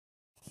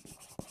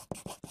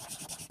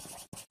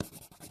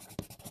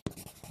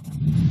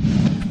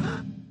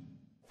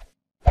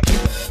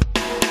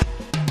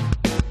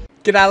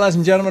G'day ladies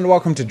and gentlemen,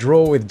 welcome to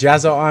Draw with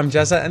Jazza. I'm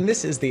Jazza and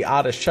this is the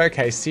Artist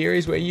Showcase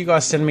series where you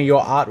guys send me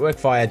your artwork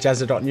via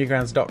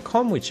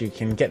jazza.newgrounds.com, which you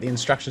can get the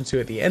instructions to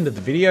at the end of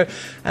the video,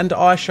 and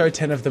I show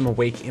 10 of them a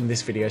week in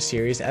this video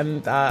series,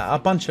 and a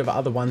bunch of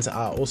other ones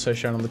are also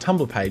shown on the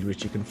Tumblr page,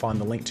 which you can find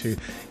the link to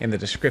in the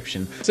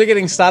description. So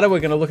getting started,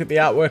 we're going to look at the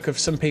artwork of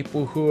some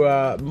people who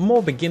are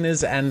more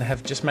beginners and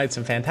have just made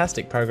some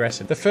fantastic progress.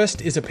 The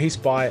first is a piece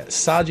by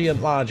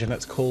Sergeant Large and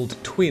it's called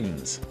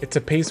Twins. It's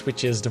a piece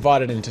which is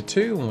divided into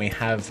two, and we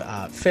have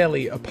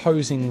fairly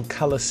opposing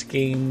color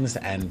schemes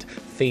and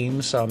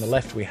themes. So on the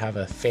left we have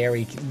a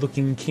fairy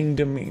looking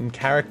kingdom in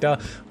character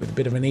with a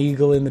bit of an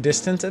eagle in the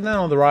distance, and then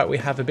on the right we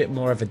have a bit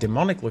more of a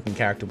demonic looking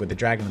character with a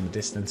dragon in the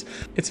distance.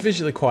 It's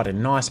visually quite a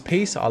nice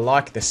piece. I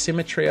like the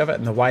symmetry of it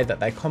and the way that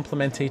they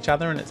complement each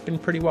other, and it's been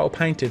pretty well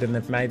painted and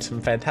they've made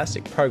some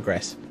fantastic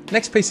progress.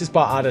 Next piece is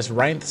by artist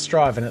Rainth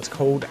Strive and it's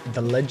called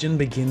The Legend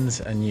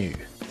Begins Anew.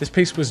 This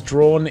piece was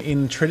drawn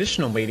in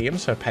traditional medium,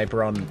 so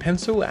paper on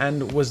pencil,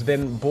 and was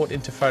then brought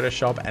into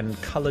Photoshop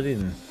and coloured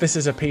in. This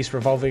is a piece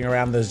revolving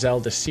around the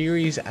Zelda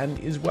series and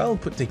is well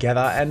put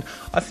together, and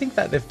I think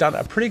that they've done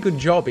a pretty good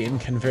job in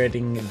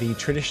converting the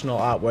traditional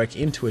artwork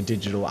into a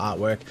digital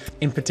artwork,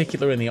 in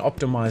particular in the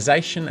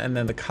optimization and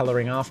then the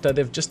colouring after.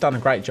 They've just done a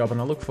great job and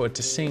I look forward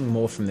to seeing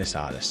more from this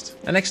artist.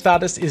 The next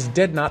artist is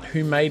Dead Nut,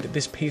 who made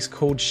this piece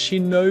called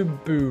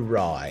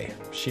Shinoburai.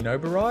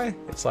 Shinoburai?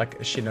 It's like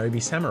a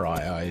shinobi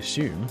samurai, I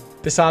assume.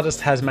 This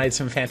artist has made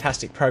some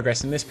fantastic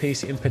progress, and this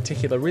piece in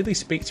particular really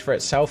speaks for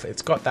itself.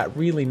 It's got that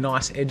really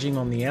nice edging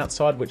on the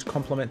outside which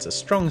complements a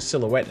strong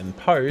silhouette and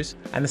pose,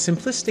 and the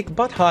simplistic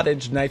but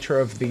hard-edged nature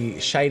of the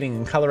shading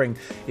and colouring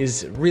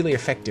is really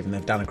effective, and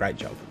they've done a great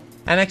job.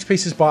 Our next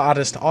piece is by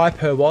artist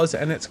iPerWaz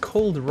and it's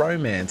called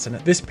Romance, and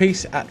this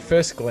piece at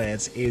first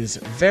glance is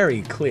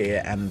very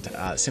clear and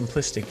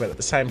simplistic, but at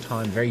the same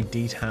time very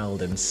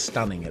detailed and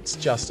stunning. It's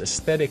just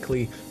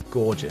aesthetically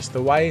gorgeous.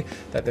 The way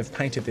that they've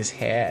painted this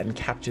hair and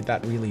captured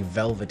that really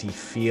velvety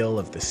feel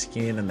of the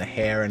skin and the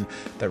hair and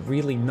the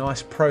really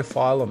nice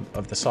profile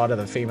of the side of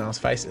the female's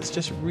face, it's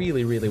just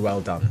really well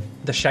done.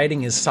 The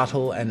shading is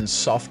subtle and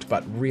soft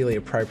but really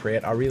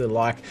appropriate. I really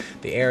like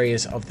the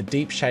areas of the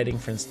deep shading,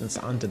 for instance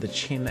under the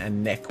chin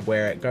and neck,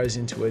 where it goes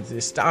into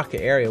this darker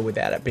area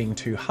without it being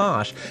too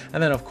harsh,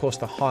 and then of course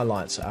the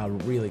highlights are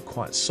really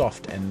quite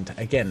soft, and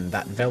again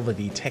that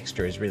velvety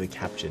texture is really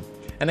captured.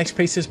 Our next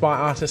piece is by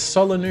artist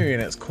Solanu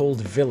and it's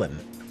called Villain.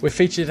 We've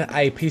featured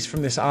a piece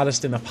from this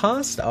artist in the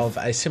past of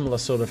a similar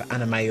sort of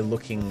anime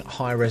looking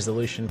high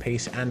resolution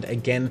piece, and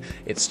again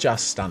it's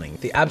just stunning.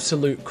 The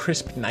absolute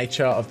crisp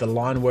nature of the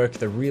line work,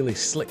 the really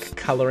slick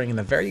colouring and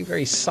the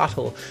very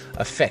subtle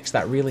effects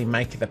that really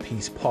make the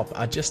piece pop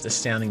are just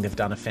astounding. They've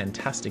done a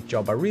fantastic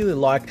job. I really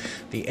like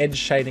the edge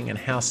shading and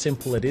how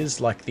simple it is,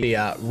 like the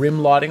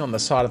rim lighting on the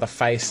side of the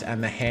face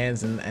and the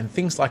hands and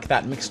things like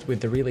that, mixed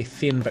with the really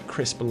thin but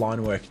crisp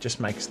line work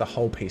just makes the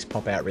whole piece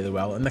pop out really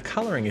well, and the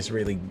colouring is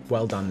really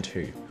well done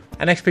too.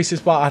 Our next piece is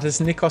by artist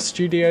Nikos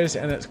Studios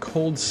and it's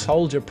called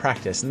Soldier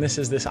Practice, and this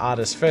is this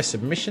artist's first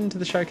submission to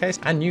the showcase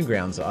and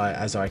Newgrounds,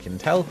 as I can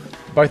tell.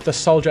 Both the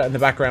soldier and the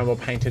background were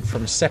painted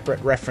from separate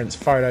reference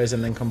photos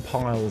and then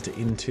compiled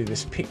into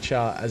this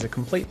picture as a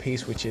complete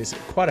piece, which is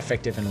quite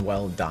effective and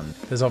well done.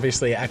 There's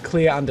obviously a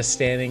clear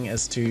understanding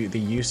as to the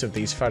use of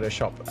these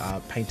Photoshop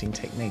painting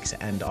techniques,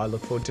 and I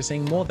look forward to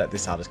seeing more that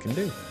this artist can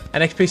do. Our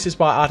next piece is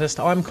by artist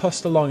I'm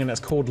Costalong and it's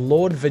called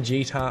Lord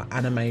Vegeta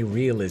Anime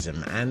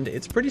Realism, and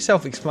it's pretty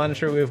self-explanatory.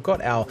 We've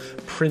got our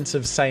Prince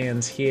of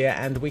Saiyans here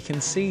and we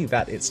can see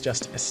that it's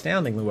just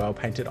astoundingly well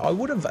painted. I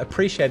would have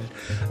appreciated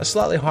a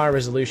slightly higher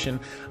resolution,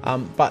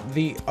 but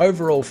the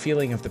overall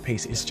feeling of the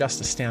piece is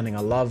just astounding. I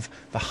love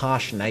the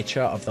harsh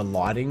nature of the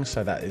lighting,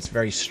 so that it's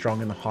very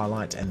strong in the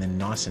highlights and then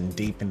nice and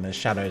deep in the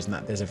shadows, and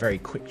that there's a very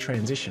quick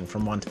transition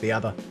from one to the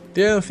other.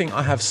 The other thing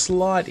I have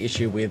slight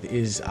issue with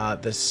is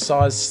the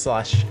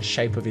size /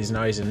 shape of his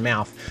nose and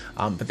mouth,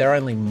 but they're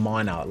only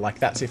minor. Like,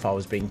 that's if I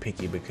was being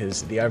picky,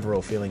 because the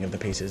overall feeling of the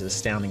piece is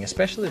astounding,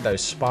 especially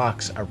those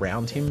sparks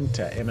around him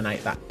to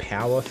emanate that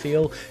power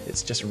feel.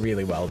 It's just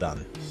really well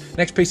done.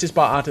 Next piece is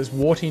by artist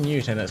Warty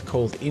Newt and it's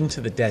called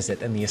Into the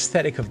Desert, and the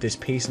aesthetic of this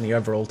piece and the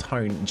overall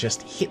tone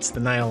just hits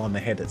the nail on the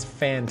head. It's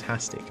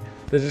fantastic.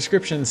 The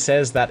description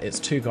says that it's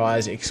two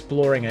guys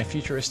exploring a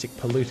futuristic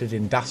polluted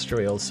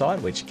industrial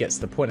site, which gets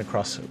the point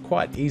across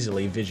quite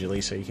easily visually,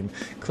 so you can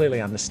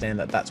clearly understand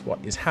that that's what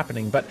is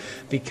happening, but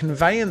the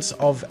conveyance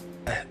of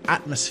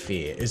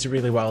atmosphere is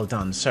really well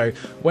done. So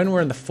when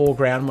we're in the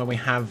foreground, when we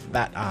have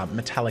that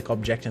metallic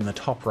object in the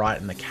top right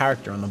and the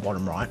character on the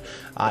bottom right,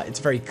 it's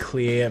very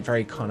clear,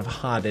 very kind of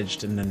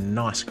hard-edged and a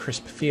nice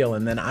crisp feel,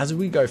 and then as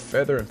we go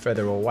further and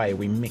further away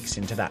we mix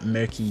into that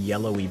murky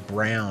yellowy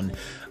brown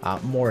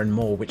more and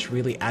more, which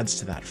really adds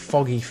to that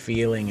foggy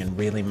feeling and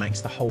really makes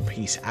the whole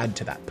piece add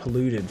to that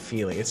polluted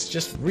feeling. It's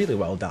just really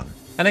well done.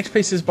 Our next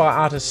piece is by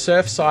artist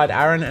Surfside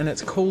Aaron and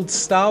it's called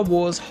Star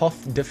Wars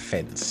Hoth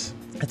Defense.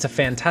 It's a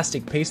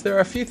fantastic piece. There are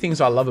a few things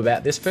I love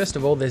about this. First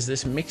of all, there's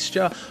this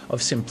mixture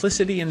of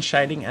simplicity in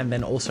shading and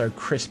then also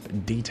crisp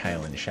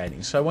detail in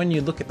shading. So when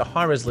you look at the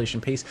high resolution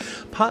piece,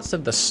 parts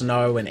of the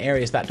snow and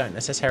areas that don't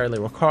necessarily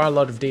require a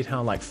lot of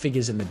detail, like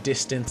figures in the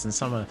distance and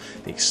some of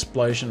the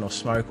explosion or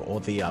smoke or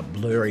the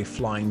blurry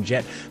flying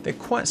jet, they're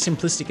quite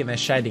simplistic in their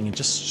shading and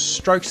just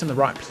strokes in the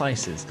right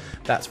places.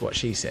 That's what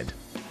she said.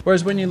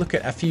 Whereas when you look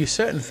at a few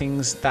certain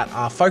things that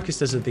are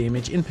focuses of the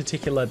image, in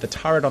particular the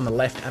turret on the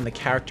left and the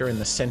character in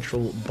the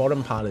central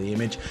bottom part of the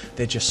image,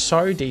 they're just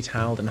so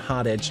detailed and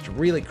hard-edged,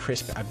 really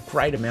crisp, a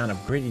great amount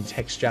of gritty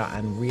texture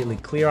and really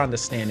clear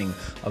understanding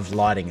of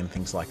lighting and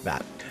things like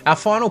that. Our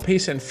final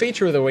piece and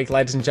feature of the week,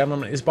 ladies and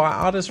gentlemen, is by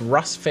artist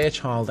Russ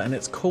Fairchild, and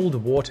it's called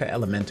Water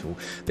Elemental.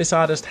 This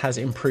artist has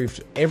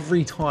improved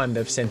every time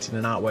they've sent in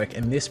an artwork,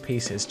 and this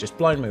piece has just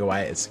blown me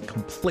away. It's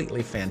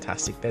completely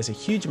fantastic. There's a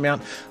huge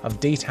amount of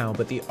detail,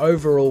 but the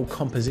overall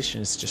composition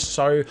is just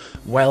so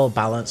well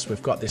balanced.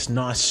 We've got this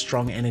nice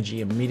strong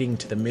energy emitting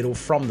to the middle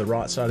from the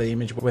right side of the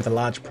image, where the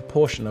large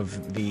proportion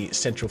of the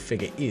central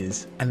figure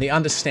is. And the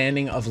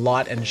understanding of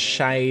light and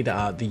shade,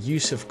 the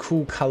use of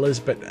cool colors,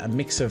 but a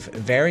mix of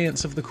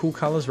variants of the cool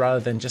colors rather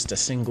than just a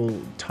single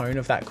tone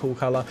of that cool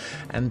color,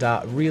 and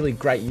really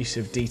great use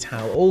of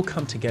detail all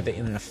come together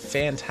in a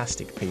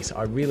fantastic piece.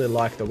 I really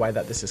like the way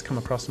that this has come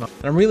across, and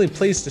I'm really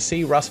pleased to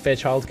see Russ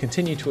Fairchild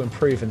continue to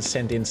improve and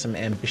send in some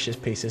ambitious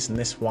pieces, and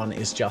this one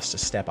is just a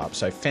step up.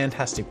 So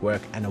fantastic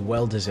work and a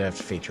well-deserved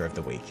feature of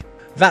the week.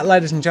 That,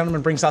 ladies and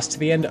gentlemen, brings us to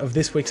the end of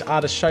this week's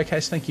Artist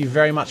Showcase. Thank you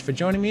very much for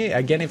joining me.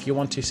 Again, if you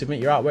want to submit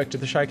your artwork to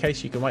the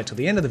showcase, you can wait till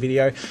the end of the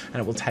video and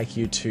it will take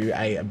you to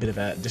a bit of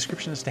a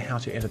description as to how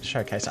to enter the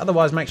showcase.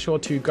 Otherwise, make sure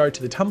to go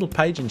to the Tumblr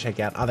page and check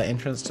out other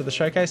entrants to the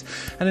showcase.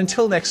 And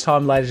until next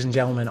time, ladies and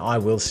gentlemen, I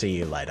will see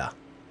you later.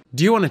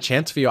 Do you want a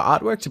chance for your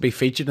artwork to be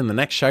featured in the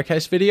next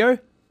showcase video?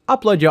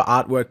 Upload your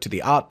artwork to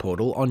the art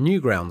portal on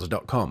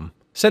newgrounds.com.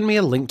 Send me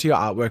a link to your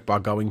artwork by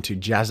going to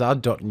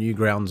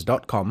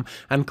jazza.newgrounds.com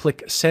and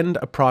click Send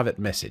a Private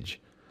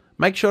Message.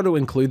 Make sure to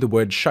include the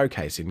word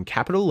Showcase in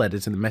capital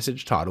letters in the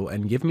message title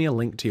and give me a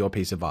link to your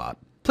piece of art.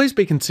 Please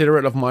be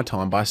considerate of my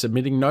time by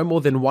submitting no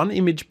more than one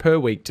image per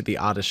week to the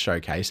Artist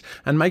Showcase,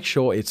 and make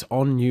sure it's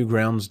on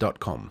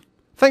newgrounds.com.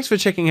 Thanks for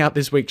checking out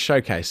this week's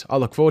showcase. I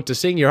look forward to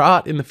seeing your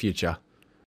art in the future.